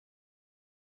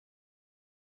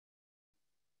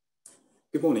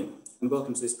Good morning, and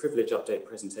welcome to this privilege update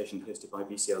presentation hosted by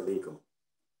BCL Legal.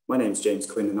 My name is James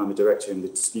Quinn, and I'm a director in the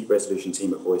dispute resolution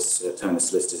team at Boyce Turner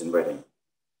Solicitors in Reading.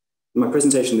 In my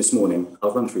presentation this morning,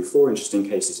 I'll run through 4 interesting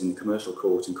cases in the Commercial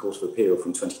Court and Court of Appeal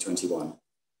from 2021,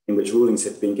 in which rulings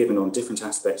have been given on different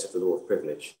aspects of the law of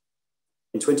privilege.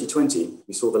 In 2020,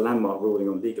 we saw the landmark ruling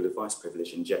on legal advice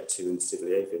privilege in Jet 2 and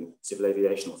the Civil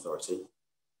Aviation Authority,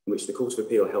 in which the Court of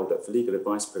Appeal held that for legal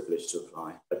advice privilege to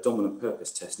apply, a dominant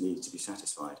purpose test needed to be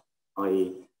satisfied,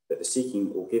 i.e. that the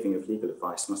seeking or giving of legal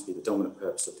advice must be the dominant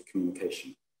purpose of the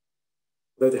communication.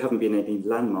 Although there haven't been any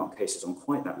landmark cases on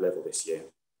quite that level this year,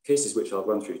 cases which I'll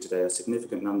run through today are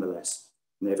significant nonetheless,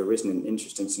 and they have arisen in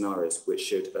interesting scenarios which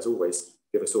should, as always,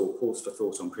 give us all pause for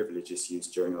thought on privilege issues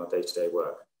during our day-to-day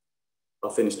work. I'll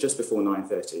finish just before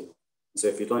 9:30. So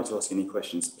if you'd like to ask any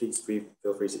questions, please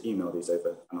feel free to email these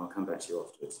over and I'll come back to you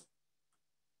afterwards.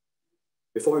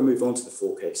 Before I move on to the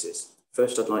 4 cases,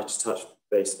 first I'd like to touch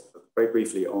base very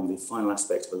briefly on the final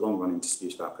aspect of a long-running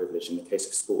dispute about privilege in the case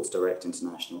of Sports Direct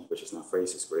International, which is now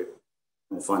Fraser's Group,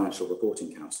 and the Financial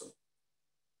Reporting Council.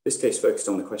 This case focused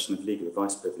on the question of legal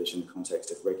advice privilege in the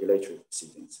context of regulatory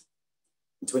proceedings.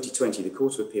 In 2020, the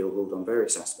Court of Appeal ruled on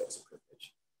various aspects of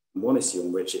privilege, and one issue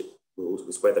on which it ruled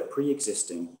was whether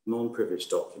pre-existing non-privileged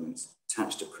documents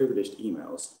attached to privileged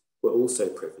emails were also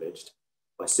privileged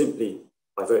by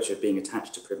virtue of being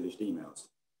attached to privileged emails.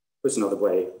 Put another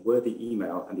way, were the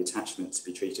email and the attachment to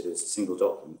be treated as a single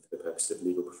document for the purpose of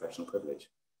legal professional privilege?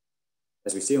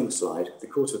 As we see on the slide, the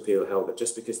Court of Appeal held that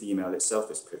just because the email itself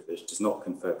is privileged does not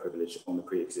confer privilege on the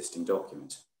pre-existing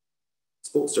document.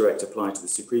 Sports Direct applied to the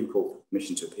Supreme Court for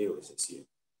permission to appeal this issue.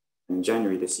 And in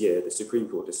January this year, the Supreme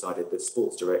Court decided that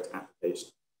Sports Direct's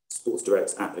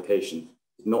application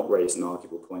did not raise an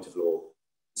arguable point of law,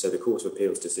 so the Court of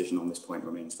Appeal's decision on this point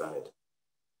remains valid.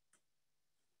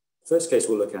 The first case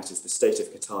we'll look at is the State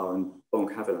of Qatar and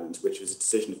Banque Haviland, which was a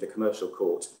decision of the Commercial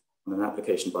Court on an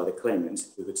application by the claimant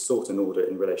who had sought an order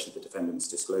in relation to the defendant's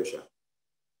disclosure.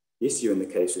 The issue in the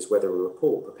case was whether a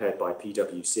report prepared by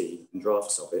PwC and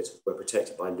drafts of it were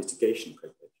protected by litigation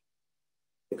privilege.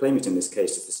 The claimant in this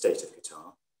case is the State of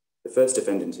Qatar. The first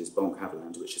defendant is Banque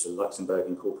Haviland, which is a Luxembourg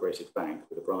incorporated bank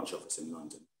with a branch office in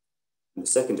London. And the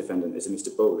second defendant is a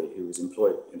Mr. Bowley, who was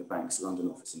employed in the bank's London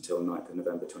office until 9th of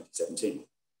November 2017.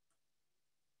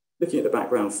 Looking at the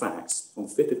background facts, on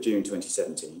 5th of June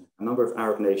 2017, a number of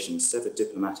Arab nations severed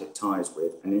diplomatic ties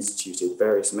with and instituted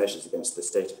various measures against the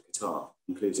State of Qatar,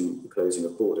 including the closing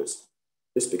of borders.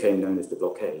 This became known as the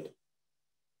blockade.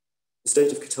 The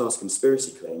State of Qatar's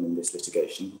conspiracy claim in this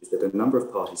litigation is that a number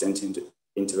of parties entered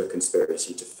into a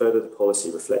conspiracy to further the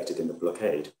policy reflected in the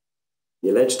blockade.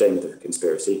 The alleged aim of the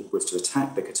conspiracy was to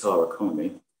attack the Qatar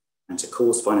economy and to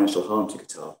cause financial harm to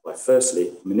Qatar by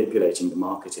firstly manipulating the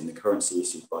market in the currency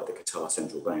issued by the Qatar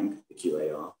Central Bank, the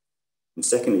QAR, and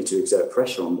secondly to exert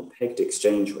pressure on the pegged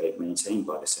exchange rate maintained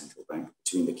by the central bank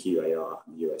between the QAR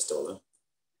and the US dollar,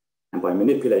 and by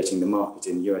manipulating the market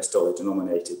in US dollar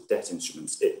denominated debt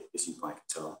instruments issued by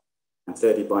Qatar, and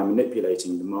thirdly, by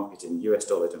manipulating the market in US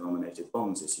dollar denominated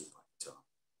bonds issued by Qatar.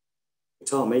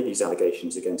 Qatar made these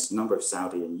allegations against a number of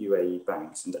Saudi and UAE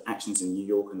banks, and actions in New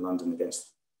York and London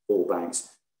against 4 banks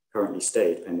currently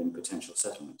stayed pending potential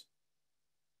settlement.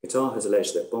 Qatar has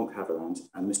alleged that Banque Haviland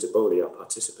and Mr. Bowley are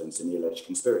participants in the alleged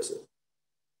conspiracy.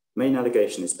 The main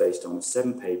allegation is based on a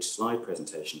 7-page slide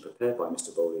presentation prepared by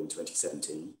Mr. Bowley in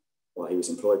 2017, while he was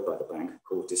employed by the bank,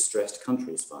 called Distressed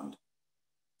Countries Fund.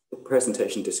 The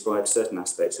presentation describes certain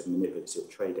aspects of manipulative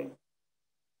trading.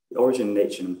 The origin,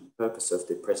 nature, and purpose of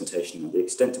the presentation and the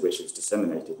extent to which it was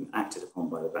disseminated and acted upon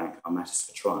by the bank are matters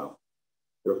for trial.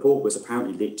 The report was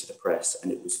apparently leaked to the press,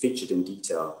 and it was featured in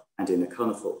detail and in a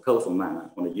colourful manner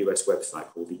on a US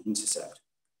website called The Intercept.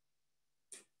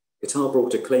 Qatar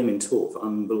brought a claim in tort for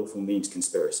unlawful means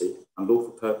conspiracy,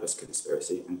 unlawful purpose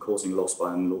conspiracy, and causing loss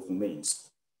by unlawful means.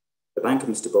 The bank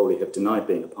and Mr. Bowley have denied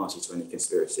being a party to any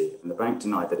conspiracy, and the bank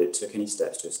denied that it took any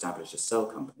steps to establish a cell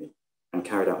company and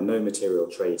carried out no material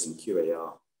trades in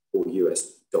QAR or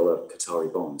US dollar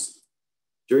Qatari bonds.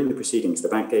 During the proceedings, the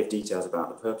bank gave details about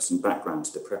the purpose and background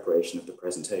to the preparation of the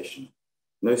presentation.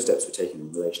 No steps were taken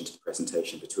in relation to the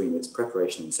presentation between its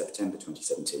preparation in September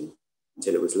 2017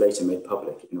 until it was later made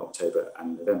public in October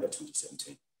and November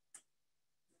 2017.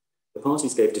 The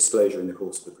parties gave disclosure in the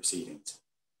course of the proceedings.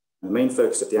 And the main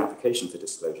focus of the application for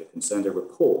disclosure concerned a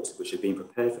report which had been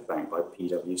prepared for the bank by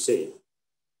PwC.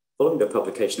 Following the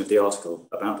publication of the article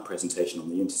about the presentation on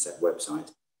the Intercept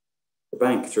website, the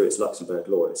bank, through its Luxembourg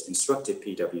lawyers, instructed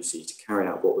PwC to carry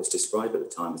out what was described at the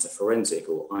time as a forensic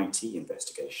or IT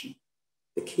investigation.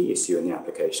 The key issue in the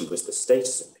application was the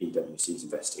status of PwC's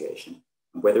investigation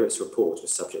and and whether its report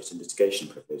was subject to litigation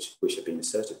privilege, which had been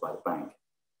asserted by the bank.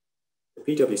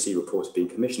 The PwC report had been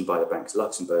commissioned by the bank's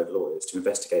Luxembourg lawyers to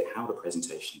investigate how the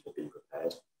presentation had been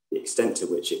prepared, the extent to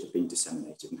which it had been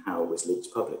disseminated, and how it was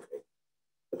leaked publicly.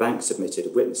 The bank submitted a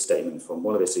witness statement from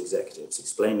one of its executives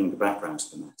explaining the background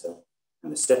to the matter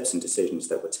and the steps and decisions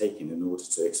that were taken in order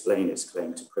to explain its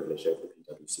claim to privilege over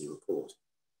the PwC report.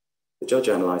 The judge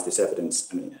analysed this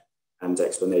evidence and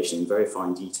explanation in very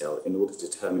fine detail in order to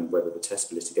determine whether the test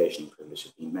for litigation privilege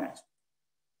had been met.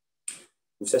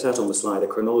 We've set out on the slide a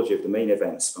chronology of the main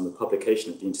events from the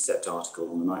publication of the Intercept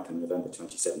article on the 9th of November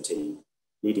 2017,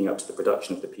 leading up to the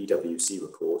production of the PwC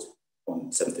report on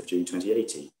 7th of June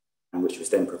 2018, and which was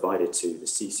then provided to the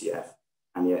CCF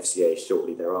and the FCA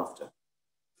shortly thereafter.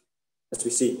 As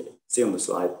we see on the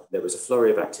slide, there was a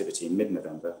flurry of activity in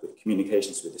mid-November with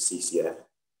communications with the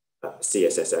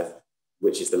CSSF,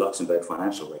 which is the Luxembourg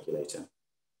financial regulator,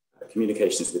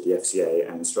 communications with the FCA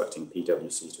and instructing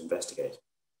PwC to investigate.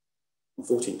 On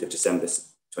 14th of December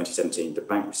 2017, the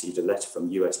bank received a letter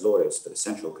from US lawyers for the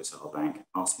Central Qatar Bank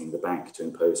asking the bank to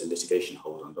impose a litigation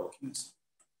hold on documents.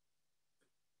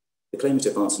 The claimant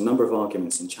advanced a number of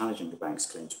arguments in challenging the bank's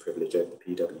claim to privilege over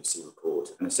the PwC report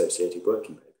and associated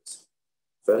working papers.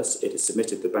 First, it has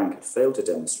submitted the bank had failed to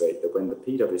demonstrate that when the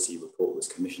PwC report was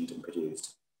commissioned and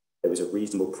produced, there was a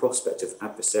reasonable prospect of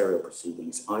adversarial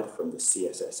proceedings either from the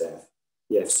CSSF,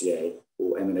 the FCA,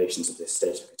 or emanations of the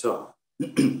State of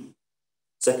Qatar.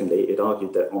 Secondly, it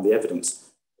argued that on the evidence,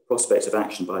 the prospect of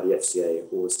action by the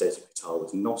FCA or the State of Qatar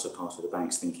was not a part of the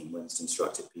bank's thinking when it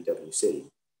instructed PwC. And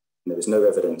there was no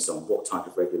evidence on what type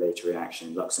of regulatory action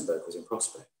in Luxembourg was in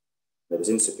prospect. There was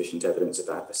insufficient evidence of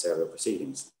adversarial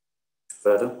proceedings.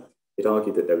 Further, it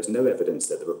argued that there was no evidence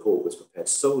that the report was prepared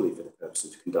solely for the purpose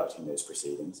of conducting those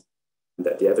proceedings, and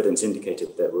that the evidence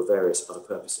indicated there were various other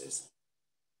purposes.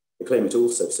 The claimant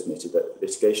also submitted that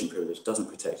litigation privilege doesn't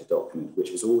protect a document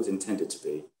which was always intended to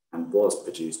be and was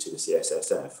produced to the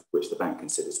CSSF, which the bank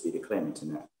considers to be the claimant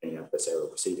in any adversarial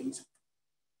proceedings.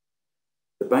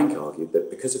 The bank argued that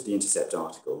because of the Intercept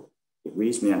article, it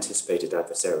reasonably anticipated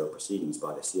adversarial proceedings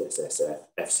by the CSSF,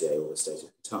 FCA, or the State of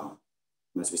Qatar.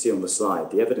 And as we see on the slide,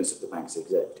 the evidence of the bank's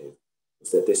executive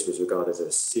was that this was regarded as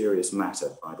a serious matter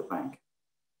by the bank.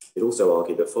 It also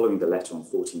argued that following the letter on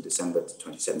 14 December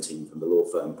 2017 from the law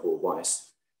firm Paul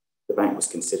Weiss, the bank was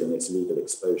considering its legal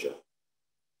exposure.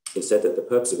 It said that the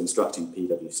purpose of instructing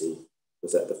PwC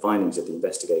was that the findings of the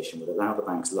investigation would allow the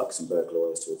bank's Luxembourg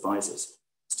lawyers to advise it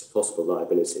as to possible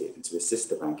liability and to assist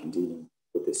the bank in dealing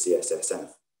with the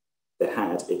CSSF. There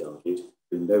had, it argued,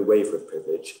 been no waiver of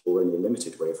privilege or only a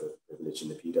limited waiver of privilege in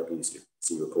the PwC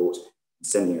report, and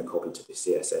sending a copy to the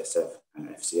CSSF and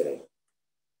FCA.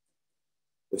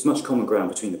 There was much common ground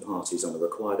between the parties on the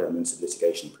required elements of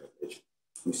litigation privilege.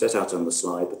 We've set out on the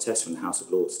slide the test from the House of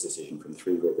Lords decision from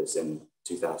Three Rivers in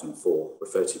 2004,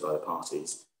 referred to by the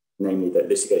parties, namely that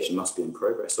litigation must be in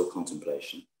progress or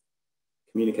contemplation.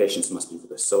 Communications must be for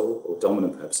the sole or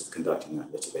dominant purpose of conducting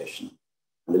that litigation,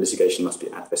 and the litigation must be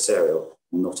adversarial,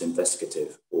 not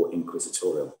investigative or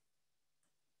inquisitorial.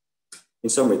 In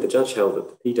summary, the judge held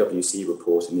that the PwC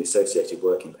report and the associated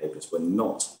working papers were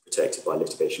not protected by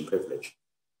litigation privilege.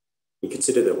 He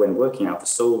considered that when working out the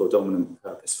sole or dominant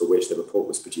purpose for which the report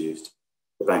was produced,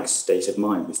 the bank's state of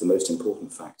mind was the most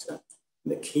important factor.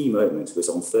 And the key moment was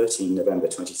on 13 November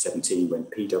 2017 when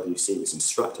PwC was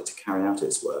instructed to carry out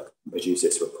its work and produce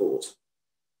its report.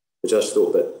 The judge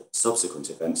thought that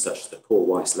subsequent events, such as the Paul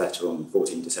Weiss letter on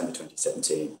 14 December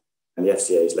 2017 and the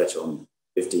FCA's letter on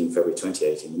 15 February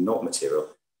 2018 were not material,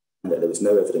 and that there was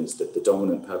no evidence that the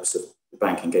dominant purpose of the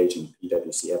bank engaging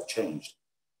PwC had changed.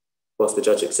 Whilst the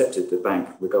judge accepted the bank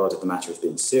regarded the matter as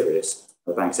being serious,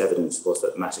 the bank's evidence was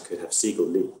that the matter could have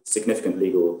significant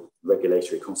legal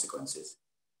regulatory consequences.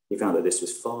 He found that this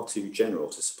was far too general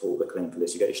to support the claim for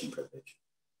litigation privilege.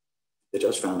 The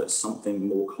judge found that something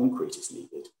more concrete is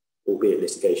needed, albeit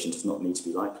litigation does not need to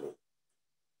be likely.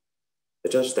 The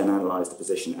judge then analysed the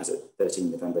position as at 13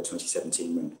 November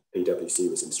 2017 when PwC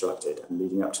was instructed and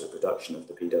leading up to the production of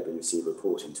the PwC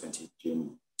report in 20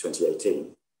 June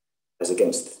 2018, as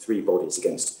against the three bodies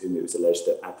against whom it was alleged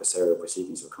that adversarial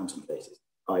proceedings were contemplated,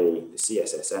 i.e. the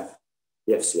CSSF,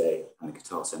 the FCA and the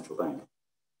Qatar Central Bank.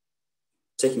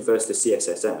 Taking first the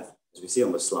CSSF, as we see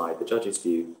on the slide, the judge's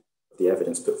view of the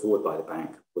evidence put forward by the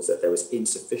bank was that there was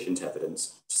insufficient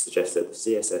evidence to suggest that the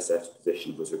CSSF's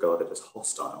position was regarded as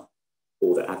hostile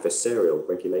or that adversarial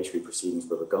regulatory proceedings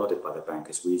were regarded by the bank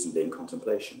as reasonably in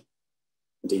contemplation.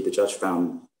 Indeed, the judge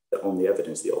found that on the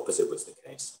evidence, the opposite was the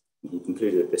case. And he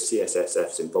concluded that the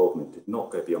CSSF's involvement did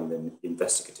not go beyond the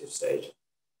investigative stage,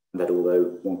 and that although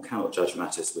one cannot judge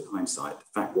matters with hindsight, the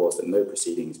fact was that no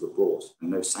proceedings were brought and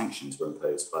no sanctions were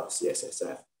imposed by the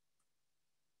CSSF.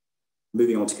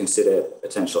 Moving on to consider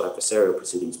potential adversarial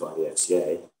proceedings by the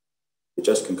FCA, the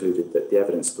judge concluded that the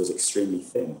evidence was extremely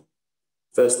thin.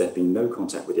 First, there had been no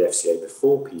contact with the FCA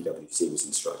before PwC was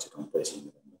instructed on 13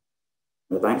 November.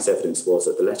 And the bank's evidence was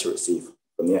that the letter received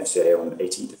from the FCA on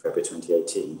 18th of February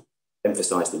 2018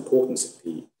 emphasised the importance of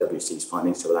PwC's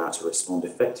findings to allow it to respond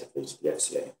effectively to the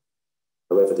FCA.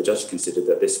 However, the judge considered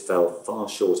that this fell far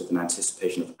short of an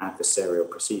anticipation of adversarial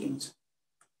proceedings.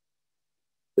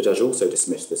 The judge also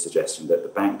dismissed the suggestion that the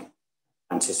bank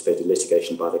anticipated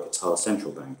litigation by the Qatar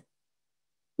Central Bank.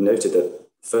 He noted that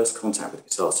first contact with the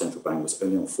Qatar Central Bank was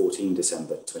only on 14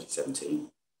 December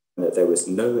 2017, and that there was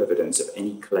no evidence of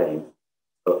any claim,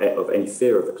 of any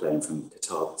fear of a claim from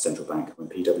Qatar Central Bank when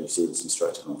PwC was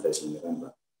instructed on 13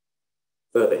 November.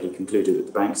 Further, he concluded that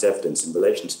the bank's evidence in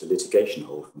relation to the litigation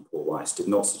hold from Paul Weiss did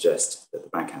not suggest that the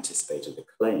bank anticipated a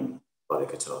claim by the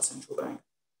Qatar Central Bank.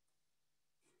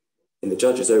 In the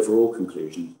judge's overall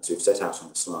conclusion, as we've set out on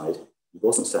the slide, he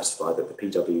wasn't satisfied that the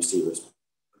PwC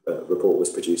report was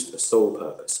produced for the sole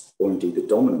purpose, or indeed the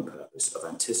dominant purpose, of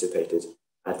anticipated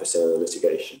adversarial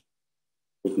litigation.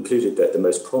 He concluded that the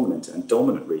most prominent and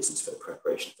dominant reasons for the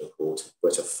preparation of the report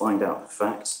were to find out the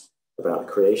facts about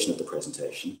the creation of the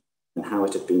presentation and how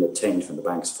it had been obtained from the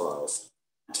bank's files,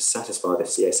 and to satisfy the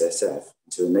CSSF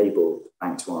and to enable the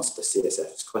bank to answer the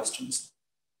CSSF's questions.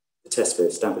 The test for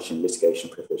establishing litigation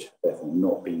privilege had therefore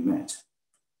not been met.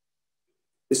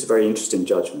 This is a very interesting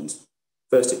judgment.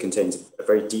 First, it contains a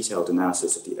very detailed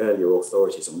analysis of the earlier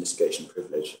authorities on litigation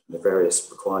privilege and the various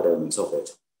required elements of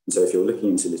it. And so if you're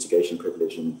looking into litigation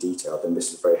privilege in detail, then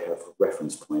this is a very helpful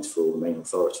reference point for all the main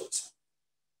authorities.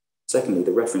 Secondly,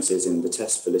 the references in the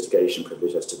test for litigation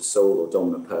privilege as to the sole or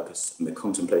dominant purpose and the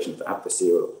contemplation of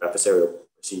adversarial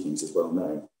proceedings is well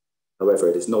known. However,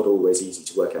 it is not always easy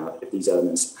to work out if these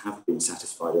elements have been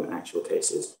satisfied in actual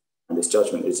cases, and this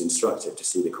judgment is instructive to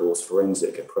see the court's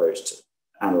forensic approach to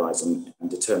analysing and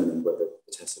determining whether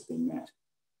the tests have been met.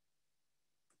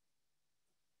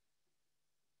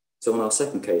 So on our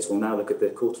second case, we'll now look at the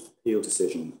Court of Appeal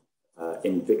decision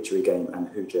in Victory Game and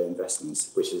Hooja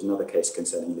Investments, which is another case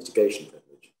concerning litigation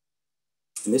privilege.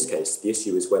 In this case, the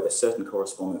issue is whether certain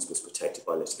correspondence was protected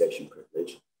by litigation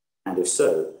privilege, and if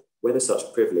so, whether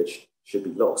such privilege should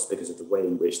be lost because of the way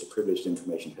in which the privileged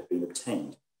information had been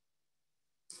obtained.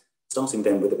 Starting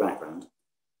then with the background,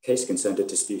 the case concerned a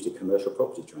disputed commercial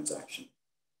property transaction.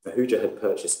 Hooja had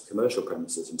purchased commercial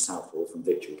premises in Southall from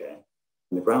Victory Game,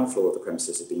 and the ground floor of the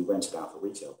premises had been rented out for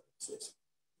retail purposes.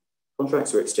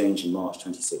 Contracts were exchanged in March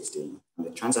 2016, and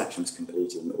the transaction was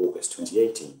completed in August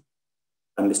 2018.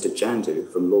 And Mr.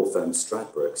 Jandu from law firm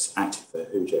Stradbrooks acted for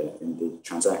Hooja in the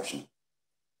transaction.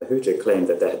 Hooja claimed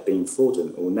that there had been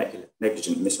fraudulent or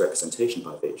negligent misrepresentation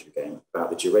by Victory Game about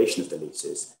the duration of the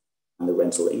leases and the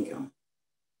rental income.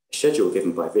 A schedule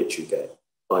given by Victory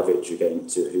Game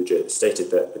to Hooja stated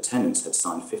that the tenants had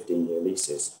signed 15-year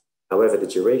leases. However, the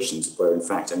durations were in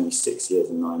fact only 6 years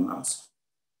and 9 months.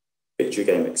 Victory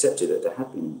Game accepted that there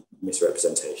had been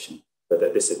misrepresentation, but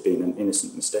that this had been an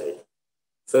innocent mistake.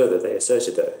 Further, they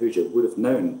asserted that Hooja would have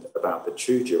known about the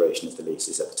true duration of the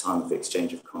leases at the time of the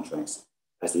exchange of contracts,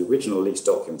 as the original lease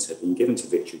documents had been given to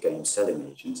Victory Game's selling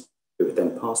agent, who would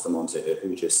then pass them on to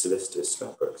Hooja's solicitors,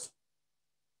 Stradbrooks.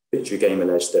 Victory Game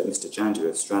alleged that Mr. Jandu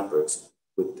of Stradbrooks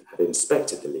would have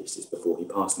inspected the leases before he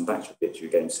passed them back to Victory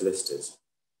Game's solicitors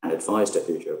and advised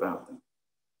Hooja about them.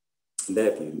 In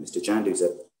their view, Mr. Jandu's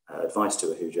advice to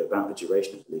Hooja about the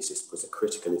duration of the leases was a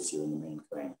critical issue in the main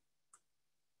claim.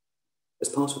 As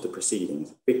part of the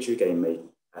proceedings, Victory Game made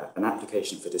an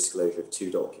application for disclosure of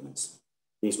 2 documents.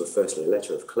 These were firstly a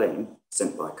letter of claim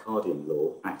sent by Cardium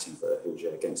Law, acting for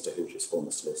Hooja against Hooja's former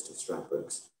solicitor,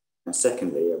 Stradbrooks, and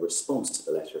secondly, a response to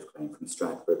the letter of claim from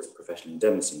Stradbrooks' professional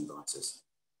indemnity advisors.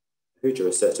 Hooja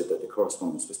asserted that the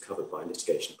correspondence was covered by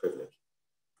litigation privilege.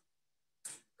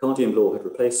 Cardium Law had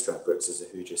replaced Stradbrooks as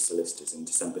Hooja's solicitors in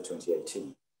December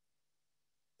 2018.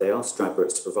 They asked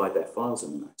Stradbrooks to provide their files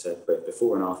on the matter, both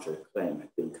before and after a claim had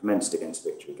been commenced against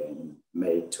Victory Game in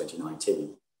May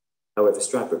 2019. However,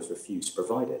 Stradbrooks refused to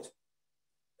provide it.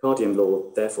 Cardium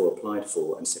Law therefore applied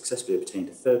for and successfully obtained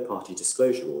a third-party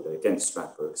disclosure order against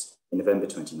Stradbrooks in November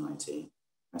 2019,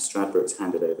 as Stradbrooks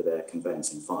handed over their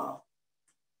conveyancing file.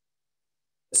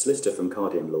 A solicitor from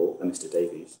Cardium Law, a Mr.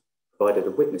 Davies, provided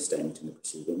a witness statement in the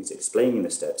proceedings explaining the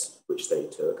steps which they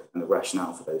took and the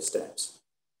rationale for those steps.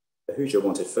 Hooja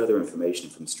wanted further information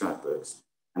from Stradbrooks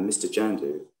and Mr.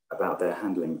 Jandu about their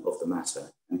handling of the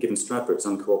matter, and given Stradbrooks'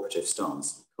 uncooperative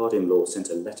stance, Cardium Law sent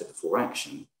a letter before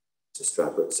action to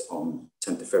Stradbrooke's on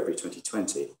 10th of February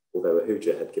 2020, although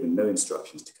Ahuja had given no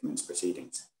instructions to commence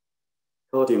proceedings.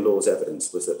 Cardium Law's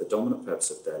evidence was that the dominant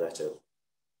purpose of their letter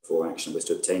for action was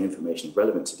to obtain information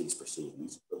relevant to these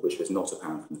proceedings, but which was not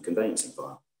apparent from the conveyancing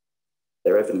file.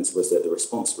 Their evidence was that the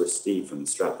response received from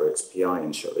Stradbrooke's PI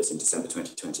insurers in December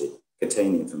 2020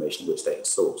 contained the information which they had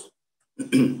sought.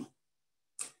 The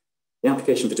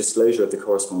application for disclosure of the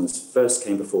correspondence first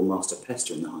came before Master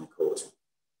Pester in the High Court.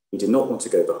 He did not want to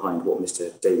go behind what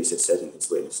Mr. Davies had said in his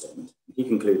witness statement. He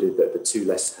concluded that the two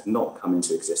letters had not come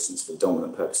into existence for the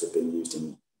dominant purpose of being used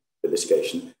in the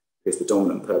litigation, because the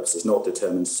dominant purpose is not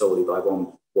determined solely by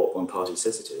what one party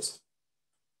says it is.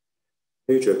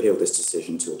 Ahuja appealed this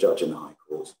decision to a judge in the High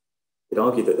Court. It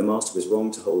argued that the master was wrong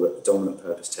to hold that the dominant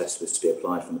purpose test was to be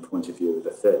applied from the point of view of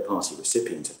the third-party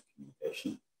recipient of the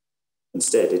communication.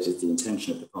 Instead, it is the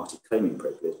intention of the party claiming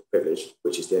privilege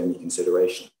which is the only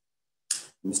consideration.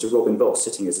 Mr. Robin Voss,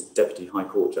 sitting as a Deputy High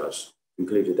Court judge,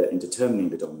 concluded that in determining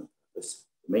the dominant purpose,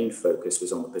 the main focus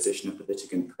was on the position of the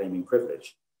litigant claiming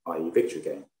privilege, i.e. victory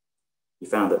gain. He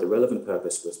found that the relevant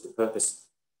purpose was the purpose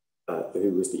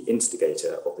who was the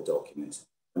instigator of the document,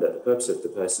 and that the purpose of the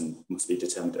person must be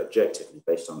determined objectively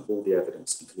based on all the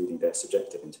evidence, including their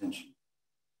subjective intention.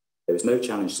 There was no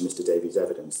challenge to Mr. Davies'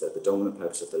 evidence that the dominant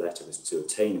purpose of the letter was to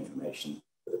obtain information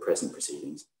for the present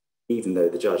proceedings, even though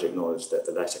the judge acknowledged that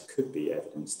the letter could be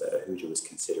evidence that Ahuja was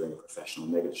considering a professional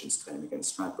negligence claim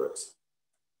against Stradbrooke's.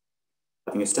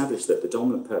 Having established that the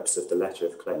dominant purpose of the letter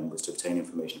of claim was to obtain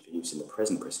information for use in the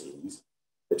present proceedings,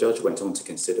 the judge went on to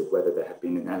consider whether there had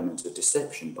been an element of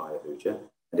deception by Ahuja,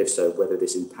 and if so, whether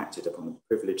this impacted upon the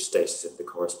privileged status of the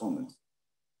correspondence.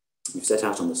 We've set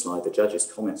out on the slide the judge's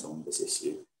comments on this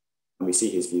issue, and we see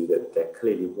his view that there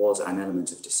clearly was an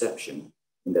element of deception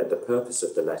in that the purpose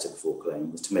of the letter before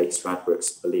claim was to make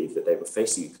Stradbrooke's believe that they were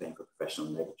facing a claim for professional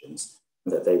negligence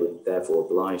and that they were therefore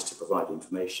obliged to provide the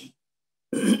information.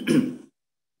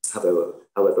 However,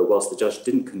 whilst the judge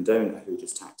didn't condone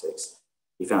Ahuja's tactics,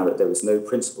 he found that there was no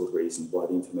principled reason why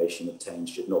the information obtained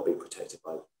should not be protected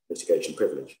by litigation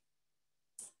privilege.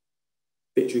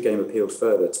 Victory Game appealed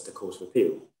further to the Court of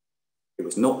Appeal. It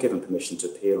was not given permission to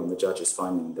appeal on the judge's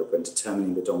finding that when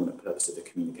determining the dominant purpose of the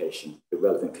communication, the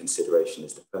relevant consideration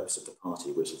is the purpose of the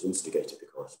party which has instigated the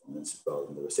correspondence rather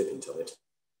than the recipient of it.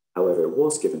 However, it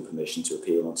was given permission to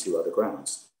appeal on two other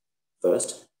grounds.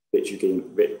 First, Victory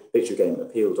Game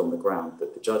appealed on the ground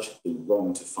that the judge had been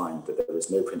wrong to find that there was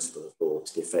no principle of law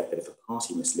to the effect that if a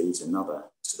party misleads another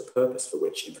as to the purpose for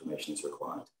which information is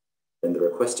required, then the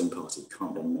requesting party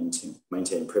can't then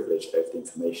maintain privilege over the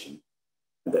information,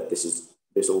 and that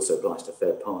this also applies to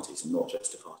third parties and not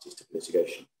just to parties to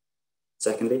litigation.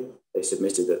 Secondly, they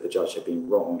submitted that the judge had been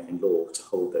wrong in law to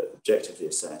hold that objectively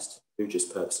assessed, Ahuja's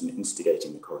purpose in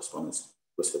instigating the correspondence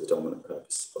was for the dominant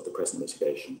purpose of the present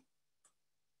litigation.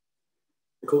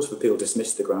 The Court of Appeal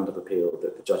dismissed the ground of appeal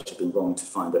that the judge had been wrong to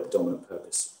find that the dominant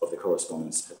purpose of the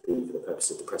correspondence had been for the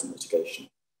purpose of the present litigation.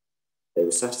 They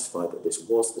were satisfied that this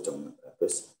was the dominant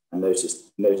purpose and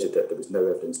noted that there was no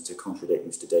evidence to contradict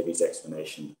Mr. Davies'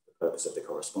 explanation of the purpose of the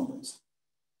correspondence.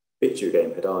 Victory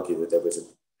Game had argued that there was a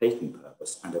patent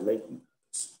purpose and a latent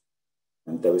purpose,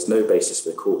 and there was no basis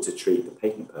for the court to treat the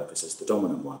patent purpose as the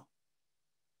dominant one.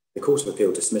 The Court of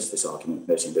Appeal dismissed this argument,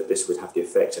 noting that this would have the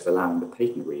effect of allowing the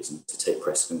patent reason to take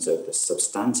precedence over the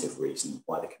substantive reason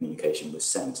why the communication was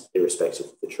sent, irrespective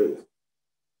of the truth.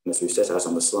 And as we've set out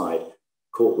on the slide,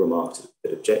 the court remarked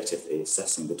that objectively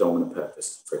assessing the dominant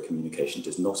purpose for a communication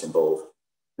does not involve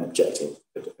an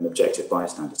objective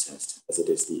bystander test, as it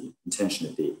is the intention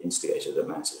of the instigator that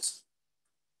matters.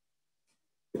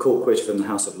 The court quoted from the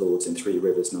House of Lords in 3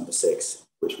 Rivers No. 6,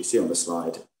 which we see on the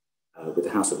slide, with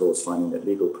the House of Lords finding that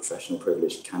legal professional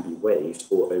privilege can be waived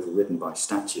or overridden by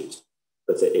statute,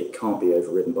 but that it can't be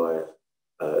overridden by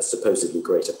a supposedly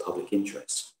greater public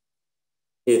interest.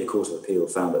 Here, the Court of Appeal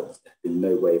found that there had been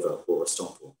no waiver or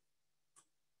estoppel.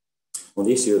 On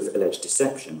the issue of alleged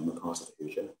deception on the part of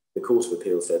Ahuja, the Court of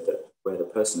Appeal said that where the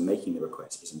person making the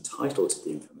request is entitled to the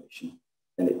information,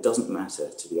 then it doesn't matter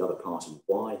to the other party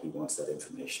why he wants that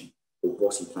information or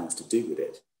what he plans to do with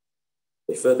it.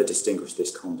 They further distinguished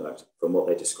this conduct from what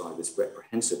they described as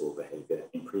reprehensible behaviour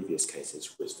in previous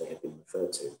cases which they had been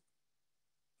referred to.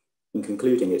 In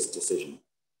concluding its decision,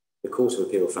 the Court of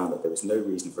Appeal found that there was no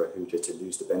reason for Ahuja to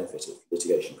lose the benefit of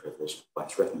litigation privilege by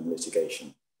threatening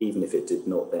litigation, even if it did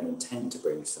not then intend to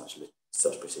bring such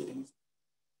proceedings.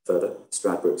 Further,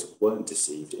 Stradbrooke's weren't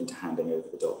deceived into handing over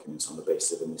the documents on the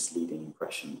basis of a misleading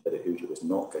impression that Ahuja was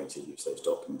not going to use those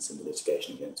documents in the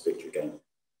litigation against Victory Game,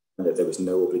 and that there was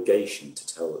no obligation to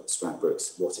tell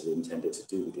Stradbrooke's what it intended to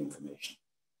do with the information.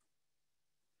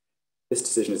 This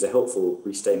decision is a helpful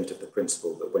restatement of the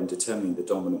principle that when determining the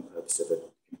dominant purpose of a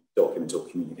document or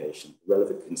communication, the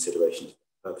relevant consideration is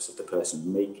the purpose of the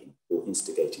person making or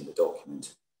instigating the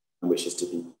document, and which is to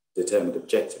be determined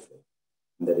objectively,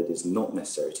 and that it is not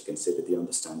necessary to consider the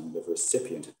understanding of the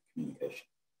recipient of the communication.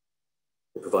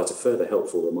 It provides a further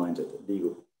helpful reminder that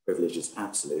legal privilege is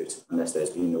absolute unless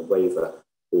there's been a waiver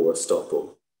or a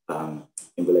estoppel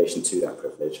in relation to that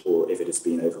privilege, or if it has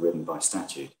been overridden by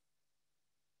statute.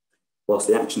 Whilst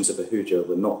the actions of Ahuja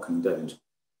were not condoned,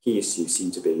 key issues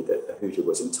seem to be that Ahuja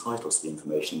was entitled to the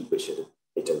information which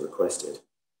it had requested,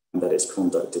 and that its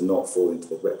conduct did not fall into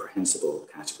the reprehensible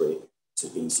category as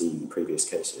has been seen in previous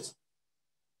cases.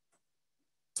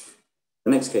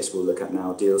 The next case we'll look at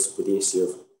now deals with the issue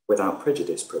of without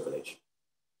prejudice privilege.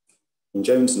 In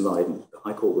Jones and Leiden, the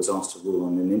High Court was asked to rule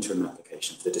on an interim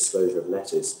application for the disclosure of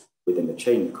letters within the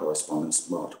chain of correspondence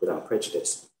marked without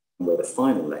prejudice, and where the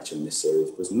final letter in this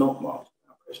series was not marked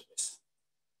without prejudice.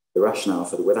 The rationale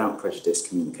for the without prejudice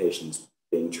communications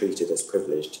being treated as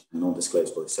privileged and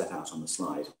non-disclosable is set out on the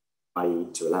slide, i.e.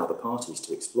 to allow the parties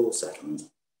to explore settlement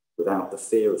without the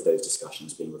fear of those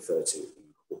discussions being referred to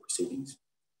in court proceedings.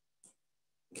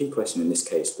 The key question in this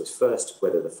case was first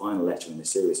whether the final letter in the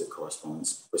series of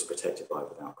correspondence was protected by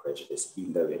without prejudice,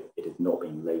 even though it had not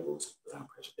been labelled without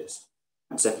prejudice.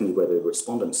 And secondly, whether the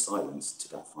respondent's silence to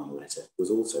that final letter was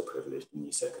also privileged in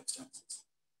these circumstances.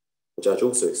 The judge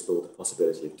also explored the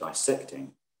possibility of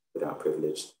dissecting without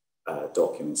privileged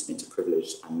documents into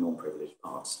privileged and non-privileged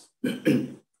parts.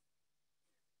 Turning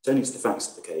to the facts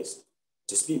of the case, a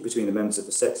dispute between the members of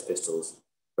the Sex Pistols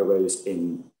arose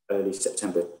in early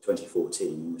September 2014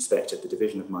 in respect of the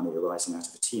division of money arising out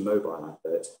of a T-Mobile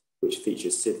advert which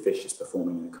features Sid Vicious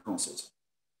performing in a concert.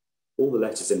 All the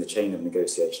letters in the chain of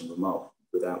negotiation were marked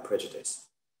without prejudice.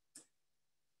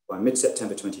 By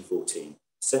mid-September 2014, a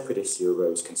separate issue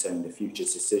arose concerning the future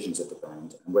decisions of the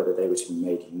band and whether they were to be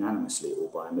made unanimously or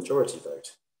by a majority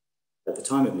vote. At the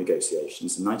time of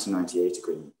negotiations, the 1998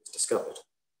 agreement was discovered,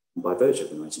 and by virtue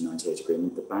of the 1998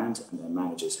 agreement, the band and their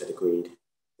managers had agreed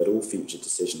that all future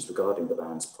decisions regarding the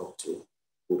band's property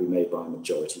will be made by a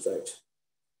majority vote.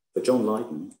 For John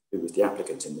Leiden, who was the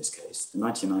applicant in this case, the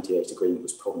 1998 agreement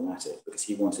was problematic because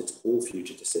he wanted all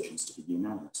future decisions to be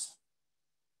unanimous.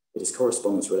 It is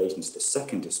correspondence relating to the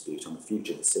second dispute on the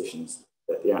future decisions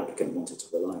that the applicant wanted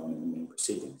to rely on in the main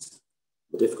proceedings.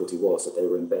 The difficulty was that they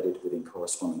were embedded within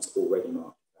correspondence already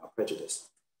marked without prejudice.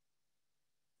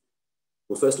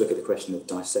 We'll first look at the question of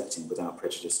dissecting without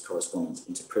prejudice correspondence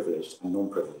into privileged and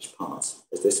non-privileged parts,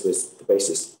 as this was the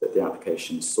basis that the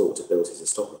application sought to build his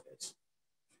estoppel case.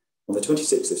 On the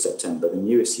 26th of September, the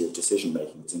new issue of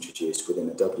decision-making was introduced within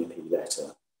a WP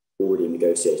letter already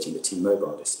negotiating the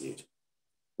T-Mobile dispute.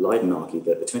 Leiden argued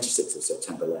that the 26th of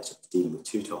September letter was dealing with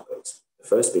two topics, the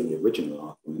first being the original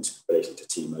argument relating to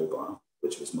T-Mobile,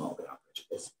 which was marked without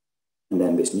prejudice, and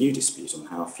then this new dispute on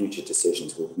how future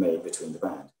decisions will be made between the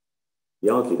band. He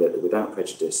argued that the without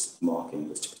prejudice marking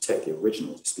was to protect the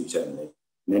original dispute only,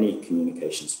 and any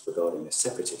communications regarding the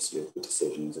separate issue of the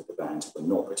decisions of the band were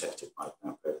not protected by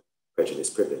without prejudice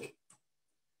privilege.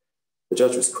 The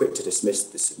judge was quick to dismiss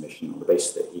this submission on the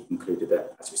basis that he concluded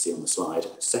that, as we see on the slide,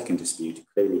 the second dispute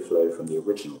clearly flowed from the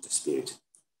original dispute.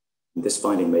 And this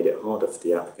finding made it harder for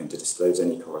the applicant to disclose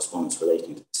any correspondence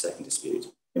relating to the second dispute,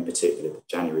 in particular the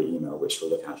January email, which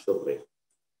we'll look at shortly.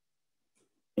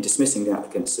 In dismissing the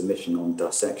applicant's submission on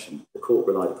dissection, the court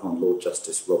relied upon Lord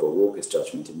Justice Robert Walker's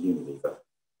judgment in Unilever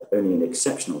that only in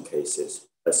exceptional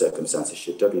circumstances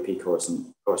should WP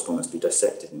correspondence be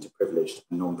dissected into privileged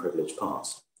and non-privileged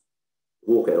parts.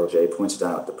 Walker LJ pointed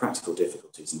out the practical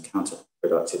difficulties and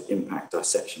counterproductive impact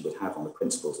dissection would have on the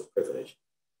principles of privilege.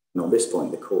 And on this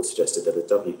point, the court suggested that a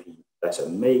WP letter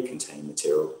may contain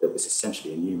material that was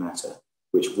essentially a new matter,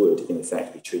 which would, in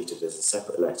effect, be treated as a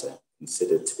separate letter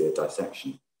considered to be a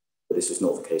dissection, but this was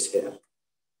not the case here.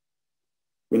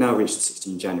 We now reach the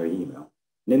 16 January email,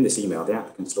 and in this email, the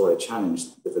applicant's lawyer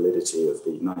challenged the validity of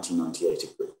the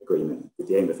 1998 agreement with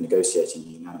the aim of negotiating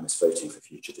unanimous voting for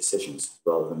future decisions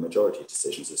rather than majority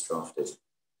decisions as drafted.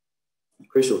 And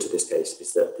crucial to this case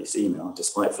is that this email,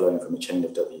 despite flowing from a chain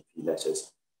of WP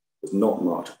letters, was not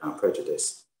marked without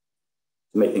prejudice.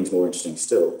 To make things more interesting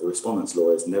still, the respondent's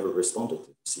lawyers never responded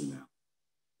to this email.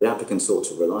 The applicant sought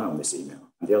to rely on this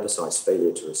email and the other side's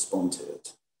failure to respond to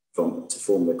it to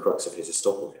form the crux of his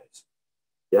estoppel case.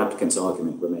 The applicant's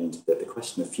argument remained that the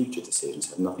question of future decisions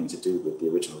had nothing to do with the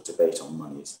original debate on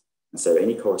monies, and so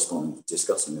any correspondence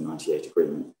discussing the 98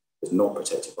 agreement was not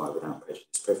protected by without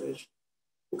prejudice privilege.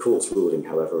 The court's ruling,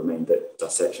 however, remained that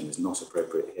dissection is not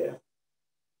appropriate here.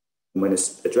 And when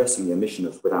addressing the omission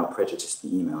of without prejudice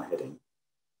in the email heading,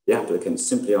 The applicant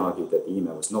simply argued that the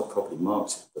email was not properly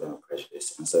marked without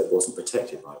prejudice, and so it wasn't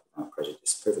protected by without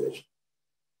prejudice privilege.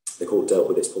 The court dealt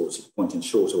with this point in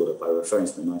short order by referring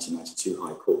to the 1992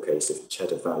 High Court case of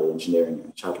Cheddar Valley Engineering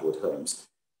and Chadderwood Homes,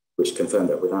 which confirmed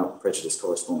that without prejudice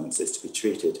correspondence is to be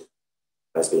treated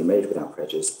as being made without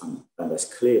prejudice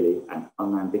unless clearly and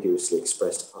unambiguously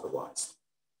expressed otherwise.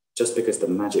 Just because the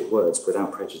magic words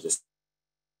without prejudice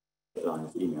line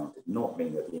of the email did not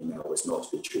mean that the email was not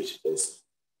to be treated as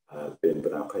being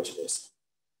without prejudice.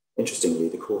 Interestingly,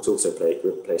 the court also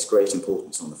placed great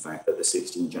importance on the fact that the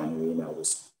 16 January email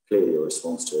was clearly a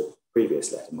response to a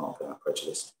previous letter marked without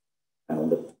prejudice, and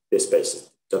on this basis,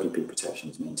 WP protection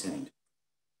is maintained.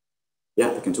 The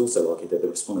applicant also argued that the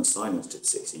respondent's silence to the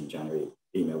 16 January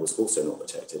email was also not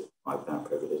protected by without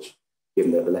privilege,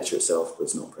 given that the letter itself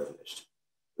was not privileged.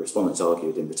 The respondents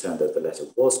argued in return that the letter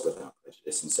was without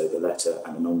prejudice, and so the letter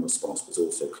and the non-response was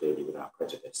also clearly without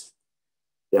prejudice.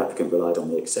 The applicant relied on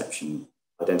the exception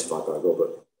identified by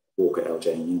Robert Walker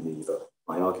LJ Unilever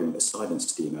by arguing that silence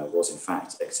to the email was in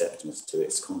fact acceptance to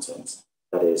its contents.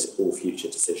 That is, all future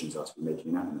decisions are to be made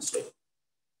unanimously.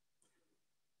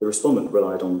 The respondent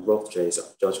relied on Rothjay's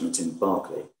judgment in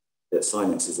Barclay that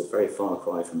silence is a very far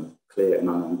cry from a clear and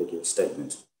unambiguous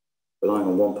statement. Relying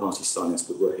on one party's silence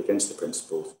would work against the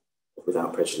principle of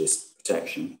without prejudice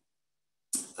protection,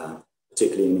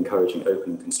 particularly in encouraging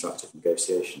open and constructive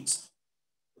negotiations.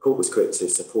 The court was quick to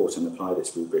support and apply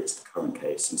this rubric to the current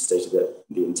case and stated that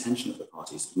the intention of the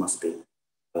parties must be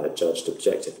judged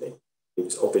objectively. It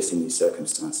was obvious in these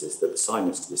circumstances that the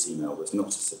silence to this email was not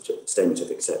a statement of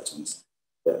acceptance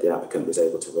that the applicant was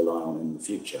able to rely on in the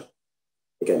future.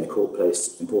 Again, the court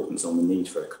placed importance on the need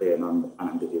for a clear and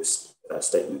unambiguous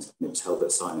statement, and it was held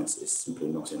that silence is simply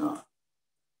not enough.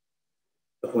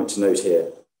 A point to note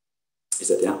here is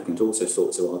that the applicant also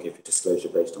sought to argue for disclosure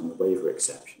based on the waiver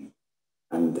exception,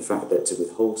 and the fact that to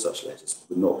withhold such letters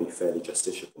would not be fairly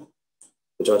justiciable.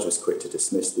 The judge was quick to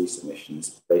dismiss these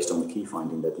submissions based on the key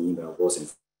finding that the email was in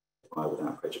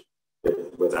fact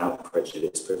without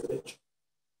prejudice privilege.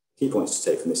 Key points to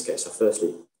take from this case are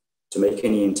firstly, to make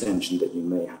any intention that you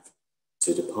may have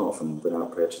to depart from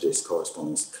without prejudice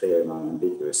correspondence clear and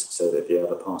unambiguous so that the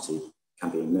other party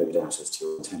can be in no doubt as to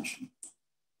your intention.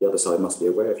 The other side must be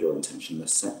aware of your intention,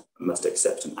 must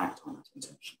accept and act on that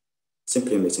intention.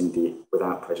 Simply omitting the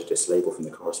without prejudice label from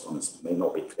the correspondence may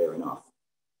not be clear enough.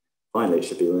 Finally, it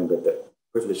should be remembered that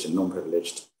privileged and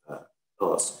non-privileged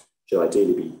parts should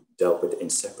ideally be dealt with in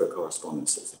separate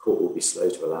correspondence, as the court will be slow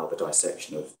to allow the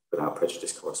dissection of without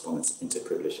prejudice correspondence into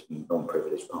privileged and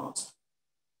non-privileged parts.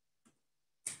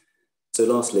 So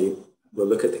lastly, we'll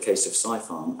look at the case of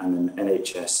Sci-Farm and an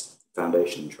NHS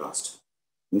Foundation Trust.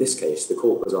 In this case, the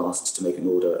court was asked to make an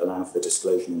order allowing for the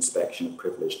disclosure and inspection of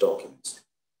privileged documents.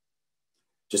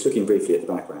 Just looking briefly at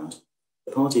the background,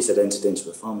 the parties had entered into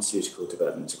a pharmaceutical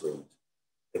development agreement.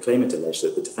 The claimant alleged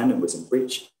that the defendant was in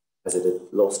breach as it had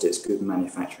lost its good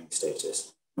manufacturing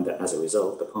status, and that as a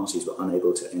result, the parties were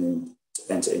unable to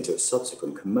enter into a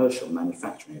subsequent commercial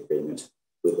manufacturing agreement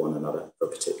with one another for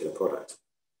a particular product.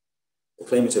 The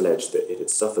claimant alleged that it had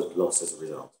suffered loss as a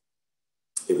result.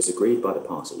 It was agreed by the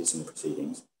parties in the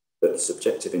proceedings that the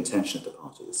subjective intention of the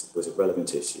parties was a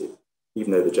relevant issue,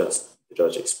 even though the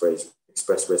judge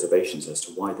expressed reservations as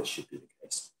to why this should be the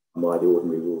case and why the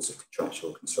ordinary rules of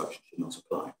contractual construction should not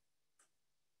apply.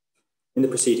 In the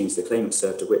proceedings, the claimant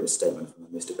served a witness statement from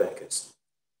Mr. Beckers.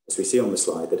 As we see on the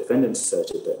slide, the defendant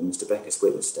asserted that in Mr. Beckers'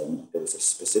 witness statement there was a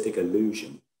specific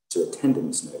allusion to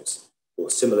attendance notes or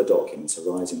similar documents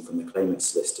arising from the claimant's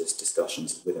solicitor's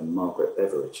discussions with a Margaret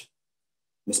Beveridge.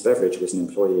 Miss Beveridge was an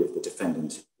employee of the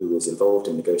defendant who was involved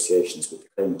in negotiations with the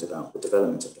claimant about the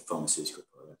development of the pharmaceutical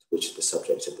product, which is the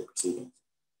subject of the proceedings.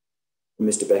 In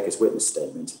Mr. Becker's witness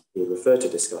statement, he had referred to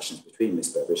discussions between Miss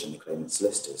Beveridge and the claimant's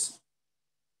solicitors.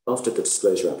 After the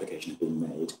disclosure application had been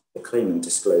made, the claimant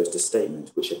disclosed a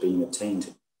statement which had been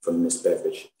obtained from Miss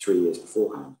Beveridge 3 years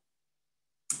beforehand.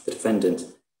 The defendant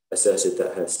asserted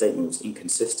that her statement was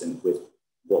inconsistent with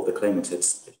what the claimant had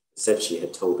said she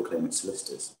had told the claimant's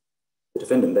solicitors. The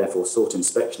defendant therefore sought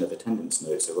inspection of attendance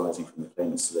notes arising from the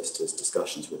claimant's solicitor's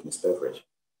discussions with Miss Beveridge.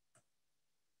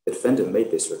 The defendant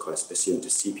made this request pursuant to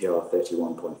CPR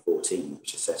 31.14,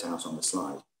 which is set out on the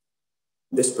slide.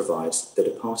 This provides that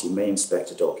a party may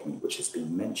inspect a document which has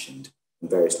been mentioned in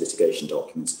various litigation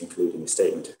documents, including a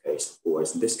statement of case, or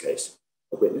as in this case,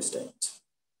 a witness statement.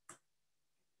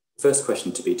 The first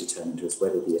question to be determined was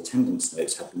whether the attendance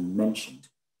notes had been mentioned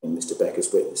in Mr.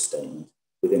 Becker's witness statement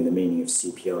within the meaning of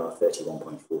CPR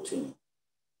 31.14.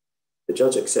 The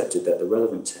judge accepted that the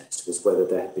relevant test was whether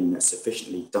there had been a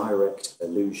sufficiently direct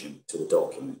allusion to the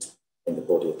document in the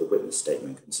body of the witness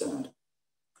statement concerned.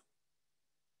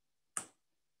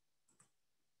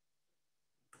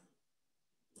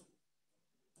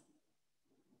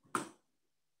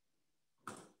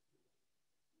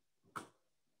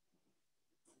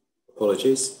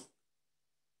 Apologies.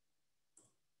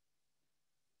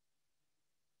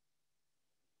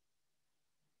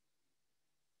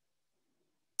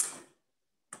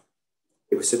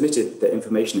 It was submitted that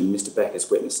information in Mr.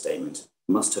 Becker's witness statement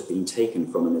must have been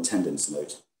taken from an attendance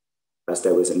note, as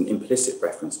there was an implicit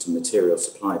reference to material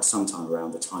supplied sometime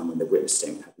around the time when the witness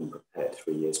statement had been prepared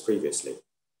 3 years previously.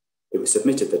 It was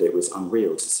submitted that it was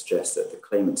unreal to suggest that the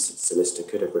claimant's solicitor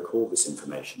could have recalled this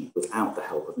information without the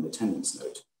help of an attendance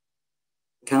note.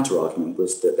 The counter-argument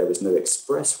was that there was no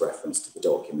express reference to the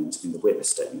document in the witness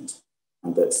statement,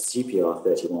 and that CPR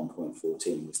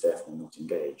 31.14 was therefore not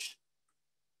engaged.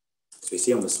 As we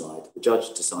see on the slide, the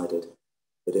judge decided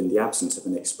that in the absence of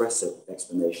an express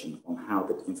explanation on how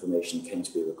the information came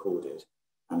to be recorded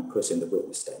and put in the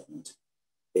witness statement,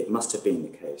 it must have been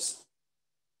the case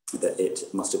that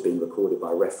it must have been recorded by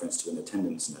reference to an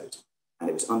attendance note, and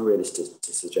it was unrealistic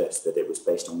to suggest that it was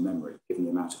based on memory, given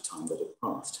the amount of time that had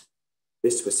passed.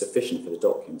 This was sufficient for the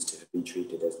documents to have been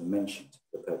treated as mentioned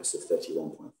for the purpose of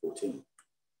 31.14.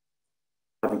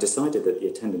 Having decided that the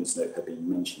attendance note had been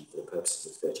mentioned for the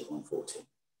purposes of 31.14,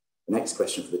 the next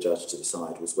question for the judge to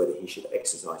decide was whether he should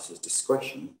exercise his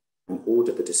discretion and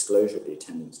order the disclosure of the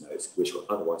attendance notes, which were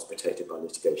otherwise protected by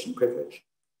litigation privilege.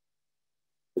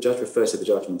 The judge referred to the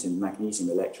judgment in Magnesium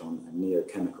Electron and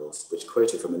Neochemicals, which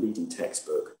quoted from a leading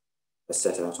textbook as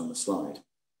set out on the slide.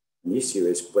 And the issue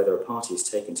is whether a party is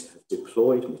taken to have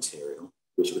deployed material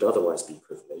which would otherwise be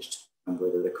privileged, and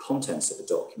whether the contents of the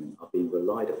document are being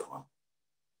relied upon.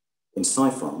 In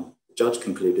Siphon, the judge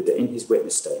concluded that in his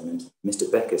witness statement, Mr.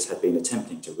 Beckers had been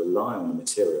attempting to rely on the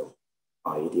material,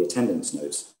 i.e. the attendance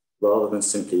notes, rather than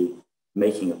simply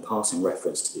making a passing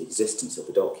reference to the existence of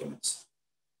the documents.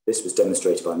 This was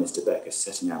demonstrated by Mr. Beckers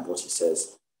setting out what he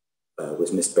says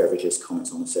was Miss Beveridge's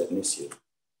comments on a certain issue.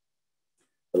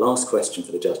 The last question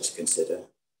for the judge to consider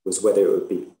was whether it would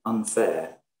be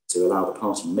unfair to allow the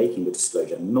party making the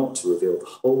disclosure not to reveal the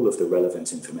whole of the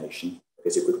relevant information,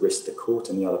 because it would risk the court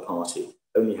and the other party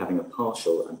only having a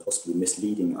partial and possibly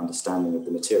misleading understanding of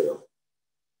the material.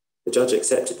 The judge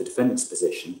accepted the defendant's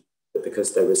position that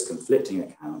because there was conflicting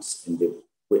accounts in the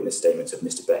witness statements of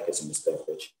Mr. Beckers and Miss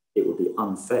Beveridge, it would be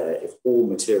unfair if all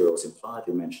materials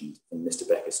impliedly mentioned in Mr.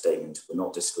 Becker's statement were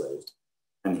not disclosed,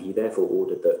 and he therefore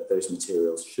ordered that those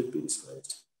materials should be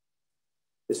disclosed.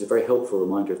 This is a very helpful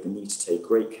reminder of the need to take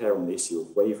great care on the issue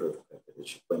of waiver of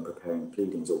privilege when preparing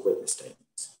pleadings or witness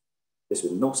statements. This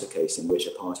was not a case in which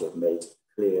a party had made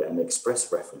clear and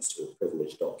express reference to a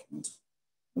privileged document,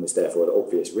 and was therefore at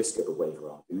obvious risk of a waiver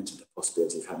argument and the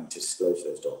possibility of having to disclose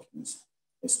those documents.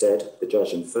 Instead, the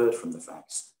judge inferred from the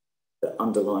facts that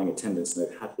underlying attendance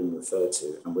note had been referred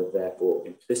to and were therefore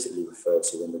implicitly referred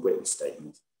to in the witness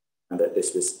statement, and that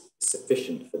this was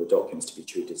sufficient for the documents to be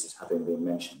treated as having been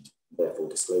mentioned, and therefore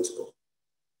disclosable.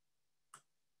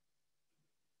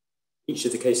 Each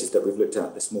of the cases that we've looked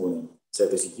at this morning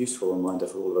serve as a useful reminder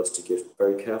for all of us to give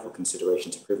very careful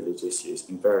consideration to privilege issues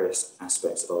in various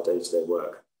aspects of our day-to-day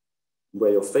work.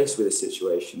 Where you're faced with a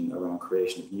situation around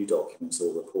creation of new documents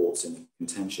or reports in a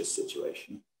contentious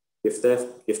situation, give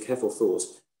careful thought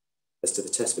as to the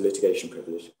test for litigation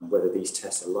privilege and whether these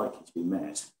tests are likely to be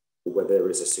met, or whether there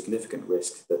is a significant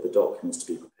risk that the documents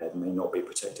to be prepared may not be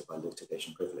protected by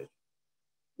litigation privilege.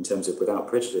 In terms of without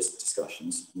prejudice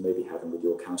discussions you may be having with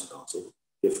your counterparty,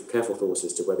 give careful thought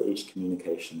as to whether each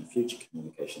communication and future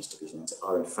communications to be sent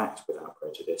are in fact without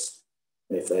prejudice,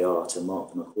 and if they are, to mark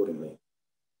them accordingly.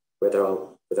 Where there are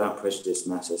without prejudice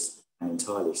matters and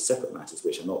entirely separate matters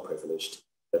which are not privileged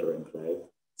that are in play,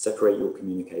 separate your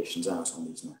communications out on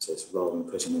these matters rather than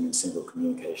putting them in single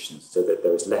communications so that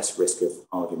there is less risk of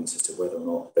arguments as to whether or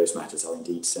not those matters are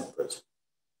indeed separate.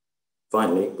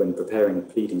 Finally, when preparing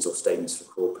pleadings or statements for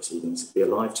court proceedings, be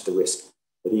alive to the risk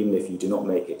that even if you do not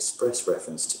make express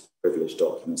reference to privileged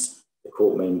documents, the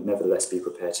court may nevertheless be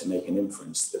prepared to make an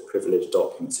inference that privileged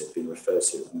documents have been referred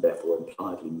to and therefore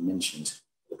impliedly mentioned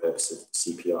for the purpose of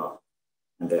CPR,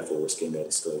 and therefore risking their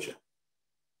disclosure.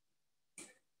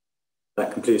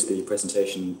 That concludes the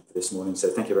presentation for this morning, so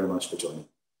thank you very much for joining.